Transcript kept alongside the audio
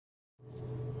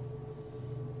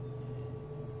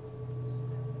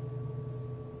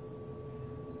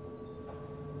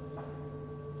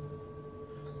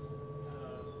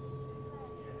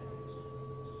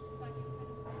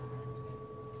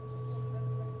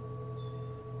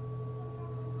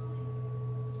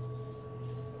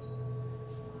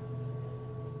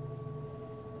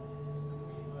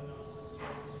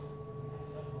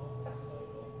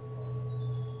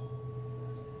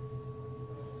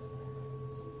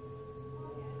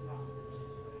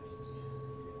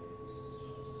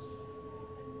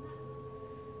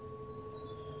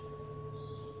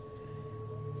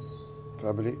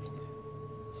I believe.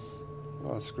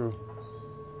 Oh, screw.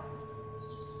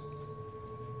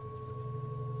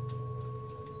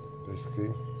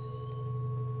 Basically.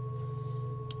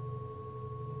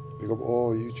 Pick up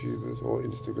all YouTubers, all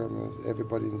Instagrammers,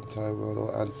 everybody in the Thai world,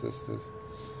 all ancestors.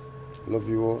 Love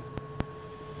you all.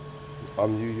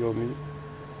 I'm you, you're me.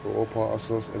 We're all part of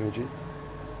Source Energy.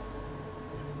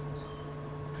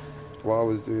 What I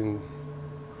was doing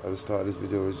at the start of this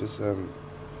video was just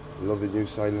loving you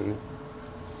silently.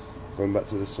 Going back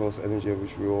to the Source Energy of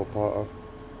which we're all part of.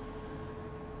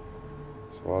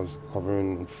 So I was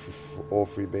covering all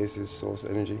three bases, Source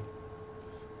Energy.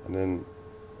 And then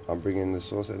I'm bringing the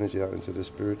Source Energy out into the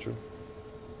spiritual.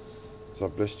 So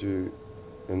I've blessed you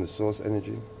in the Source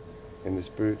Energy, in the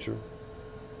spiritual,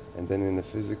 and then in the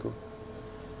physical.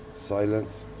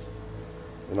 Silence.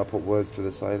 Then I put words to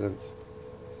the silence.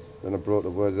 Then I brought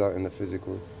the words out in the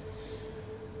physical.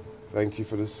 Thank you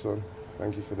for the sun.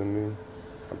 Thank you for the moon.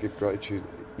 I give gratitude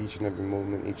each and every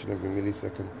moment, each and every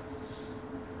millisecond.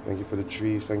 Thank you for the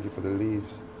trees. Thank you for the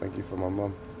leaves. Thank you for my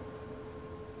mum.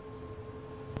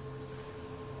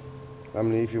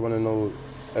 Family, if you want to know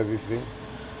everything,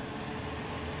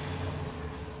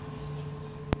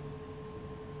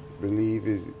 believe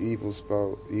is evil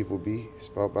spelled evil B,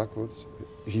 spelled backwards.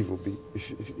 Evil B.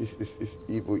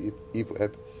 evil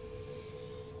ebb.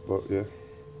 But yeah.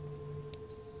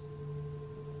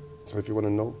 So if you want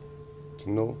to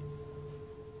know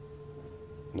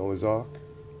Noah's Ark,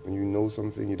 when you know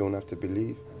something, you don't have to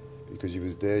believe, because you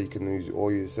was there. You can use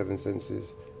all your 7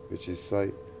 senses, which is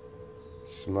sight,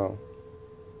 smell,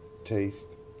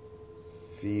 taste,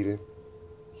 feeling,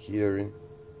 hearing,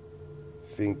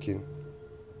 thinking,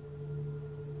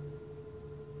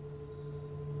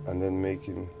 and then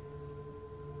making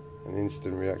an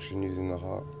instant reaction using the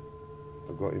heart,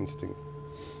 the gut instinct.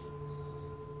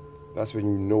 That's when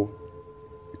you know,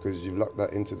 because you've locked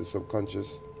that into the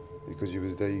subconscious, because you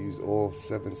was there. You used all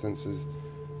 7 senses,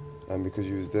 and because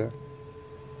you was there.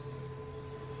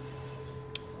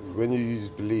 When you use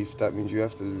belief, that means you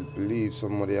have to believe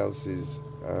somebody else's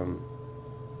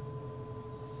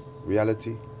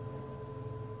reality.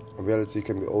 And reality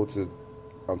can be altered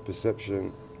on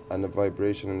perception and the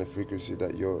vibration and the frequency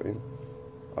that you're in.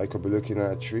 I could be looking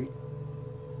at a tree.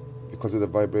 Because of the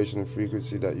vibration and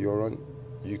frequency that you're on,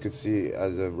 you could see it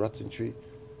as a rotten tree,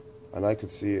 and I could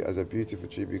see it as a beautiful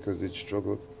tree because it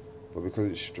struggled. But because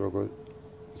it struggled,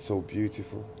 it's so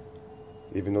beautiful.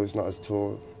 Even though it's not as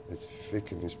tall, it's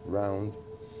thick and it's round.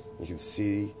 You can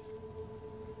see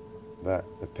that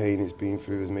the pain it's been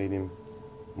through has made him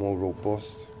more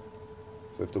robust.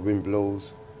 So if the wind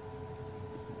blows,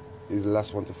 he's the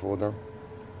last one to fall down.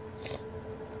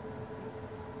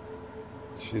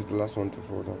 She's the last one to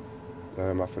fall down. The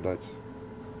hermaphrodites.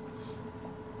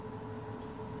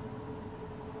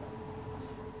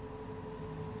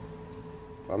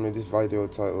 Family, this video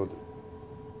titled,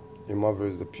 Your Mother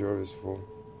is the Purest Form.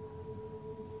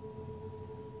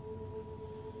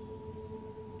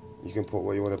 You can put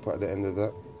what you want to put at the end of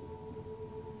that.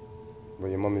 But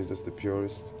your mum is just the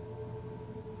purest.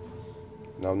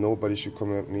 Now, nobody should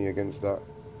come at me against that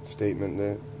statement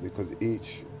there, because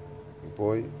each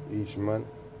boy, each man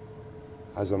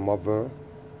has a mother.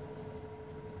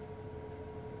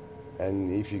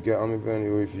 And if you get on with her,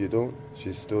 or if you don't,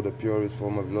 she's still the purest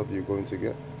form of love you're going to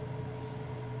get.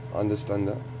 Understand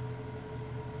that.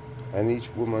 And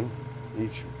each woman,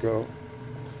 each girl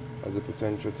has the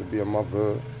potential to be a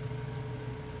mother.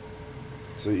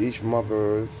 So each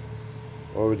mother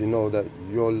already know that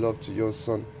your love to your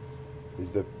son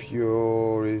is the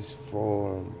purest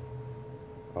form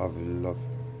of love.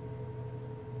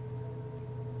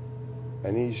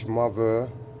 And each mother,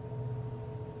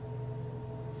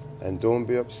 and don't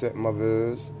be upset,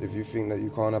 mothers, if you think that you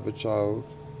can't have a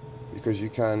child, because you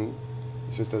can.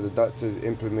 It's just that the doctors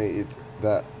implemented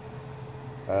that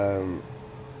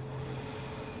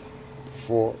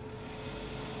thought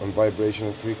and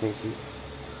vibrational frequency.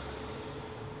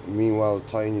 Meanwhile,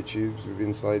 tying your tubes within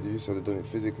inside you, so they're doing it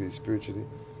physically, spiritually.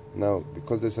 Now,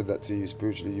 because they said that to you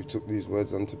spiritually, you've took these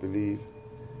words on to believe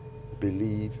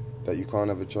that you can't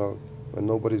have a child. But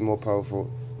nobody's more powerful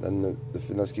than the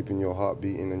thing that's keeping your heart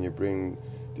beating and your brain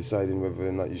deciding whether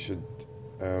or not you should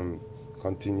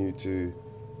continue to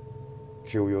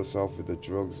kill yourself with the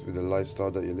drugs, with the lifestyle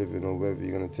that you're living, or whether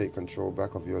you're going to take control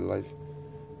back of your life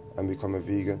and become a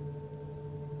vegan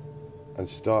and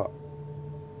start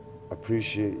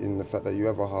appreciating the fact that you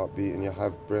have a heartbeat and you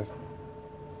have breath.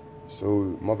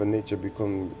 So Mother Nature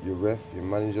become your ref, your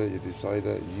manager, your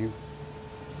decider, you.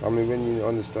 I mean, when you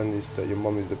understand this, that your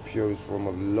mom is the purest form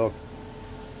of love,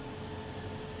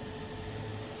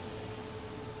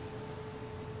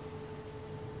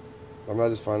 I mean, I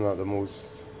just find out the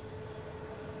most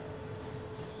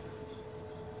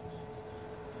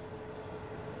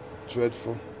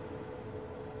dreadful.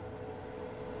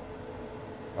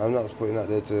 I'm not putting out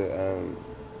there to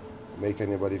make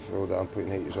anybody feel that I'm putting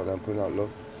hate each other. I'm putting out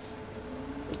love.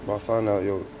 But I found out,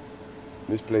 yo,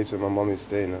 this place where my mum is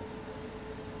staying at,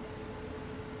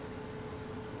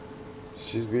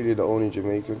 she's really the only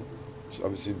Jamaican. She's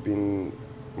obviously been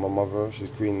my mother.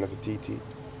 She's Queen Nefertiti.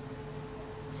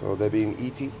 So they're being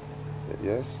E.T.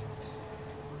 Yes.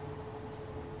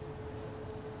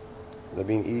 They're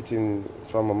being eaten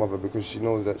from my mother because she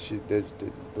knows that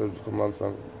they'll become my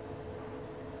family.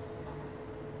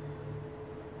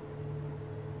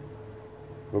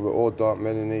 But we're all dark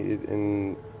melanated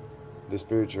in the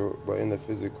spiritual, but in the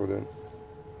physical then,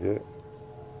 yeah.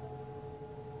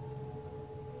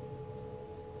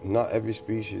 Not every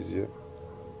species, yeah,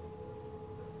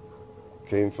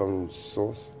 came from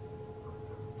source.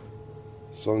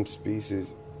 Some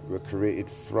species were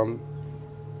created from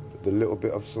the little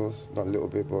bit of source, not little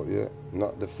bit, but yeah,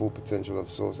 not the full potential of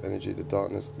source energy, the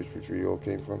darkness which we all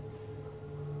came from.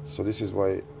 So this is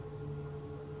why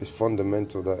it's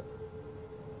fundamental that,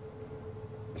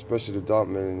 especially the dark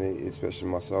melanated, especially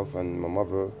myself and my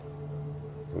mother,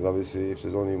 because obviously if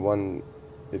there's only one,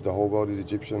 if the whole world is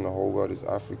Egyptian, the whole world is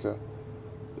Africa,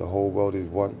 the whole world is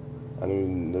one, and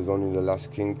then there's only the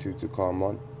last king to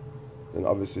Karman, then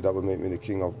obviously that would make me the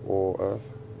king of all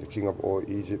earth, the king of all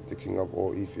Egypt, the king of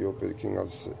all Ethiopia, the king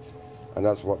of... And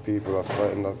that's what people are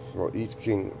frightened of. For each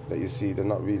king that you see, they're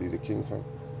not really the king, fam.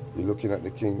 You're looking at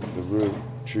the king, the real,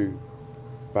 true,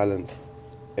 balanced,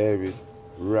 Aries,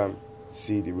 Ram,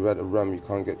 seedy. Without the Ram, you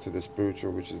can't get to the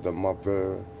spiritual, which is the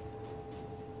mother.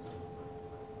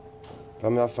 I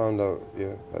mean, I found out,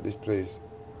 yeah, at this place,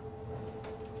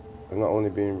 I've not only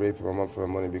been raping my mum for her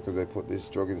money because they put this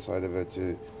drug inside of her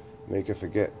to make her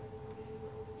forget.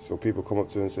 So people come up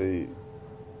to her and say,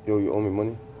 yo, you owe me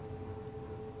money.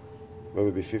 Whether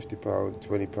it be £50,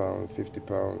 £20,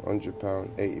 £50,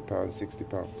 £100, £80,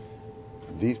 £60.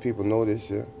 These people know this,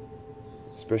 yeah.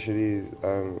 Especially,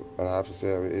 and I have to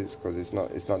say how it is, because it's not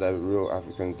the real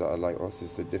Africans that are like us,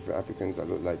 it's the different Africans that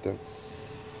look like them.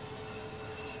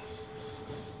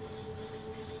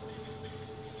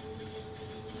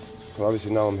 Because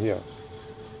obviously now I'm here.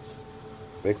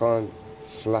 They can't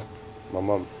slap my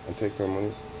mum and take her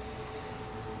money.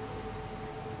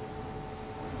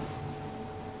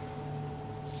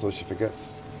 So she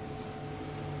forgets.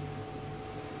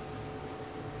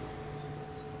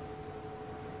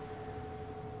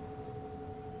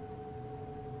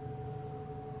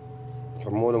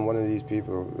 For more than one of these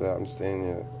people that I'm staying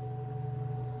here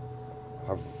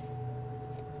have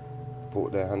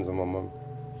put their hands on my mum.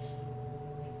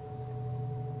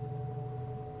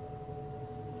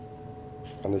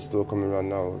 And they're still coming around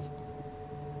now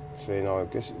saying, oh, I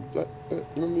guess you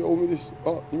remember you owe me this?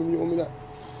 Oh, you remember you owe me that?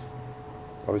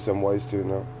 Obviously I'm wise to it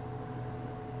now.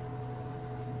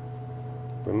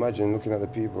 But imagine looking at the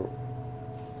people.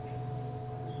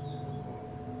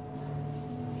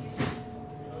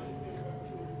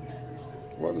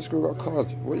 What, the screw got a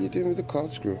card? What are you doing with the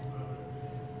card screw?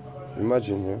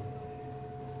 Imagine, yeah,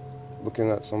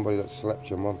 looking at somebody that slapped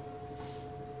your mum.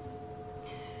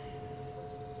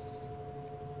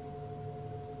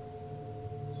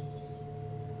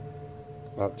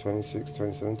 About 26,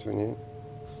 27, 28.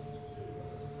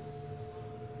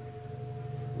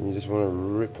 And you just want to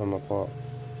rip them apart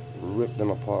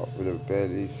with their bare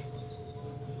leaves.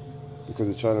 Because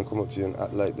they're trying to come up to you and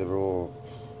act like they're all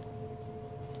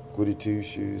goody two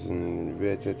shoes and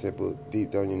rare tete, but deep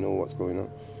down you know what's going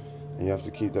on. And you have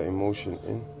to keep that emotion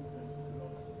in.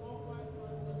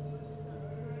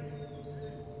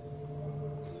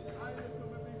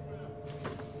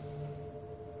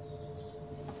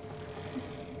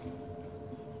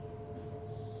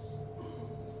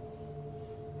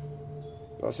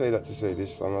 I say that to say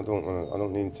this, fam. I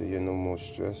don't need to hear no more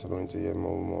stress. I don't need to hear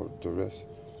more duress.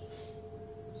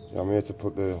 Yeah, I'm here to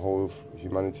put the whole of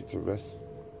humanity to rest.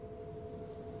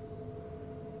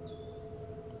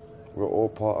 We're all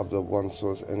part of the one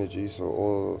source energy, so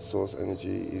all source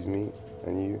energy is me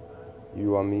and you.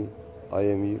 You are me, I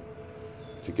am you.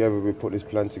 Together we put this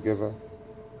plan together.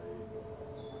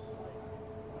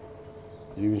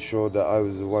 You ensured that I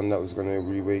was the one that was going to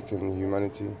reawaken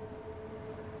humanity.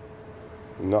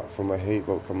 Not from a hate,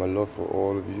 but from a love for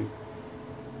all of you.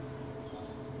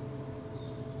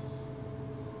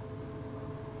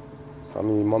 I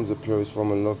mean, mum's the purest form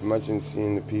of love. Imagine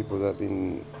seeing the people that have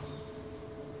been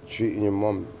treating your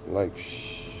mum like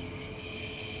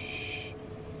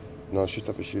no, shit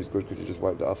off your shoe is good because you just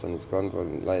wiped it off and it's gone, but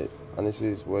like, honestly,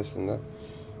 it's worse than that.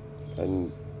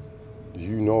 And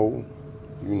you know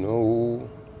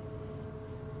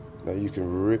that you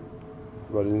can rip.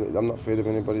 But I'm not afraid of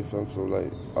anybody, fam. So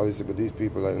like, obviously, but these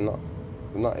people, like,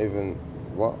 they're not even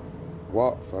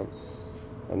what, fam.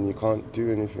 And you can't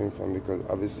do anything, fam, because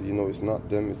obviously, you know, it's not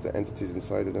them, it's the entities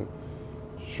inside of them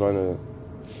trying to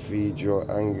feed your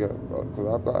anger. Because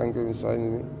I've got anger inside of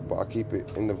me, but I keep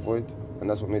it in the void, and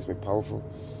that's what makes me powerful.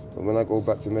 So when I go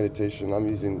back to meditation, I'm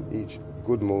using each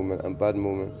good moment and bad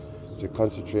moment to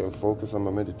concentrate and focus on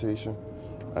my meditation,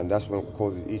 and that's what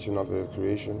causes each and every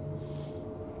creation.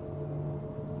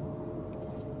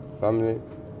 Family,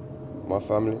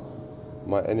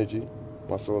 my energy,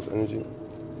 my source energy.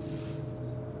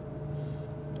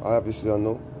 I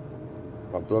know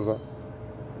my brother,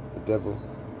 the devil,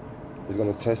 is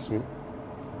going to test me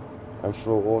and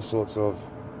throw all sorts of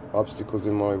obstacles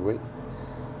in my way.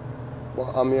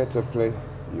 Well, I'm here to play.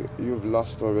 You've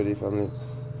lost already, family.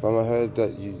 Fam, I heard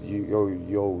that you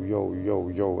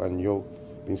and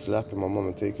been slapping my mum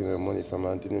and taking her money from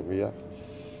her and didn't react.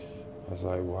 I was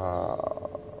like,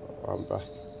 wow, I'm back.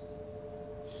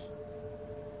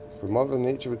 But Mother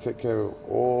Nature will take care of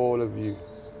all of you,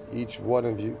 each one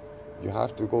of you. You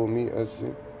have to go meet her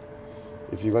soon.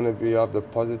 If you're going to be of the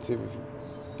positive,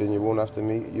 then you won't have to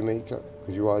meet your maker,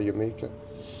 because you are your maker.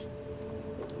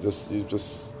 You've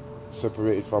just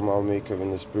separated from our maker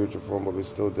in the spiritual form, but we're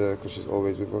still there because she's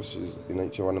always with us. She's in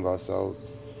each one of our cells,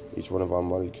 each one of our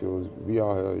molecules. We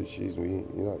are her, she's me.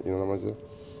 You know what I'm saying?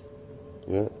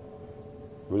 Yeah?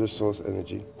 We're the source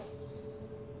energy.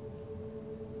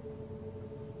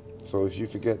 So if you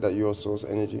forget that you're source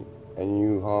energy and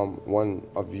you harm one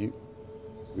of you,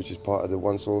 which is part of the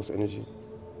one source energy,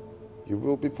 you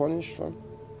will be punished, fam.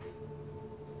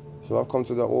 So I've come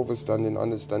to that overstanding,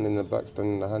 understanding, the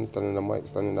backstanding, the handstanding, the mic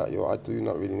standing, that I do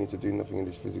not really need to do nothing in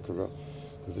this physical realm,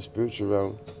 because the spiritual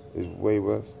realm is way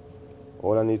worse.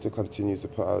 All I need to continue is to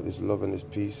put out this love and this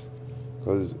peace,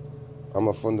 because I'm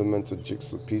a fundamental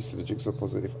piece to the jigsaw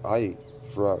puzzle. If I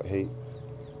throw out hate,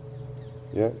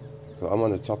 yeah, because I'm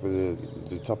on the top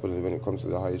of when it comes to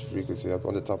the highest frequency. I'm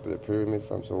on the top of the pyramid,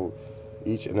 fam. So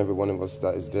each and every one of us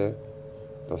that is there,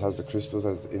 that has the crystals,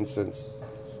 has the incense,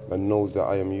 that knows that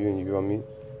I am you and you are me.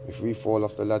 If we fall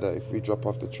off the ladder, if we drop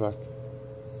off the track,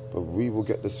 but we will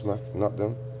get the smack, not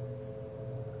them.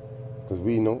 Because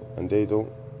we know, and they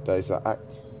don't, that it's an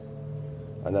act.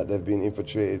 And that they've been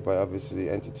infiltrated by, obviously,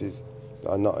 entities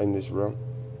that are not in this realm.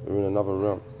 They're in another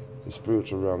realm, the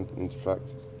spiritual realm, in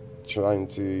fact, trying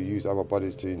to use our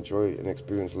bodies to enjoy and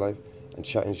experience life, and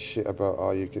chatting shit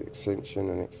about, you get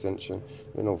extension and extension.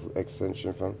 You know,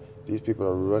 extension, fam. These people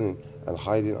are running and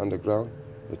hiding underground.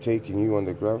 They're taking you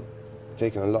underground,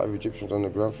 taking a lot of Egyptians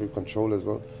underground through control as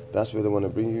well. That's where they want to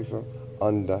bring you from,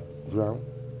 underground,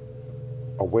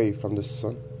 away from the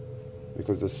sun,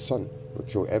 because the sun will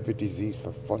kill every disease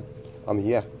for fun. I'm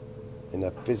here in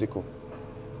the physical,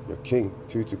 your king,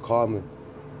 Tutankhamun,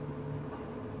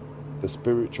 the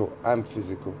spiritual and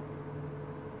physical.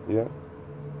 Yeah?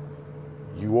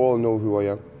 You all know who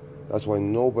I am. That's why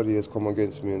nobody has come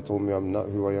against me and told me I'm not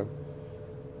who I am.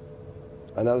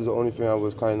 And that was the only thing I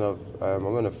was kind of, I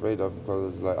wasn't afraid of,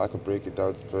 because like I could break it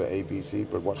down for ABC,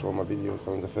 but watch all my videos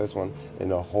from the first one in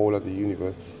the whole of the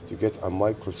universe to get a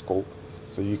microscope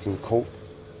so you can cope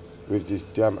with this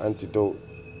damn antidote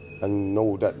and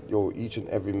know that, each and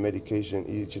every medication,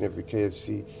 each and every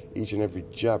KFC, each and every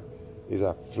jab is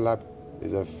a flab,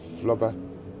 is a flubber,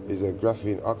 is a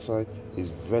graphene oxide,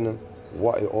 is venom.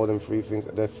 What are all them three things?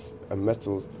 They're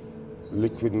metals,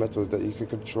 liquid metals that you could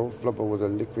control. Flubber was a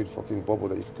liquid fucking bubble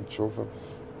that you could control from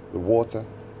the water,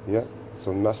 yeah?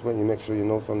 So that's when you make sure you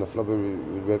know from the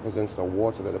flubber represents the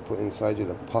water that they put inside you,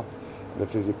 the pop, the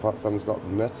fizzy pop, fam. It's got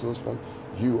metals, fam.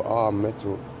 You are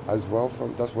metal as well,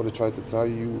 fam. That's what they tried to tell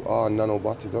you. You are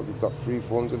nanoboted up. You've got three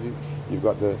forms of you. You've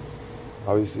got the,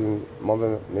 obviously,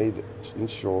 Mother made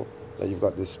ensure that you've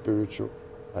got the spiritual,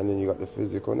 and then you got the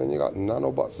physical, and then you got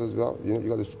nanobots as well. You know, you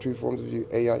got the two forms of you,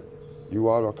 AI. You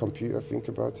are a computer, think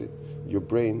about it. Your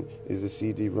brain is the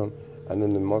CD-ROM, and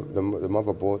then the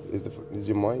motherboard is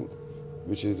your mind,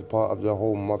 which is part of the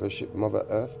whole mothership, Mother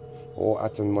Earth, all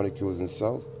atom molecules and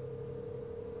cells.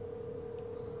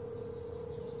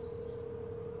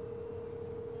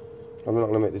 I'm not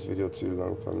going to make this video too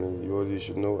long, family. You already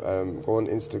should know. Go on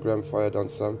Instagram,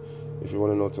 FireDownSam, if you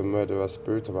want to know to murder a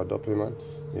spirit or adopt him, man.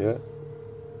 Yeah?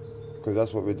 Because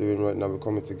that's what we're doing right now. We're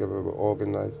coming together, we're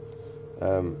organized.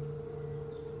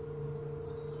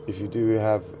 If you do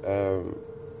have,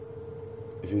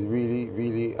 if you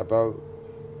really about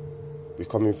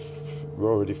becoming,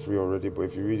 we're already free already, but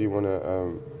if you really want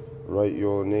to write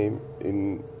your name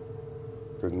in,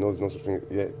 because no such thing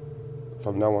yet,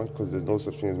 from now on, because there's no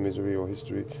such thing as misery or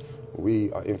history.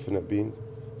 We are infinite beings.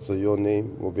 So your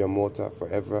name will be immortal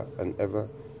forever and ever.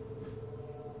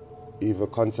 Either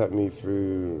contact me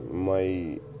through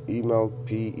my email,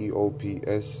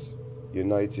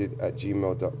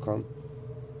 peopsunited@gmail.com,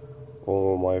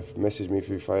 or message me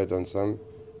through Fire.Sam.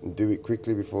 Do it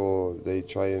quickly before they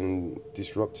try and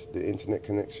disrupt the internet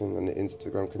connection and the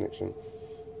Instagram connection.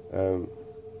 I'm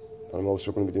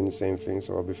also going to be doing the same thing,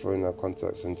 so I'll be throwing out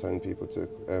contacts and telling people to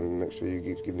make sure you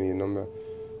give me your number.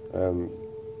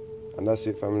 And that's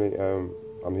it, family.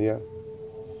 I'm here.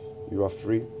 You are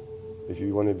free. If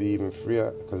you want to be even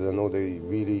freer, because I know they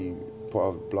really put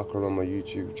a blocker on my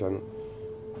YouTube channel.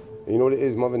 And you know what it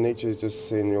is? Mother Nature is just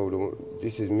saying, yo,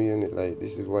 this is me, and like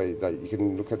this is why. Like you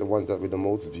can look at the ones that with the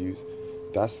most views.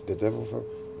 That's the devil, fam.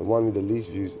 The one with the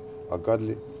least views are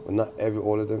godly, but not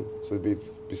all of them. So be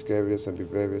scarious and be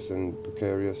various and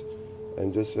precarious,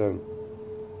 and just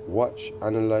watch,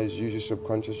 analyze, use your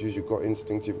subconscious, use your gut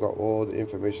instinct. You've got all the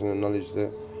information and knowledge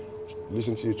there.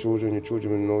 Listen to your children. Your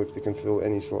children will know if they can feel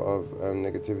any sort of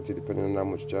negativity, depending on how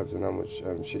much jabs and how much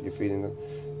shit you're feeding them.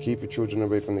 Keep your children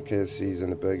away from the KFCs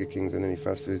and the Burger Kings and any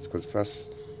fast foods, because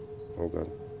fast, oh God,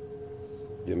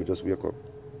 let me just wake up.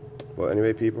 But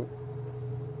anyway, people,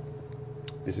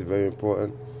 this is very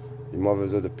important. Your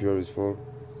mothers are the purest form.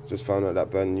 Just found out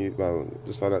that bad news. Well,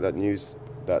 just found out that news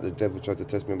that the devil tried to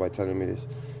test me by telling me this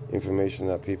information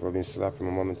that people have been slapping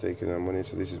my mum and taking her money.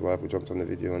 So this is why I've jumped on the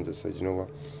video and just said, you know what?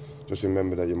 Just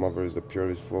remember that your mother is the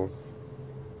purest form.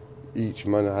 Each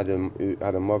man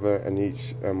had a mother, and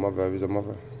each mother is a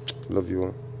mother. Love you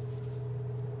all.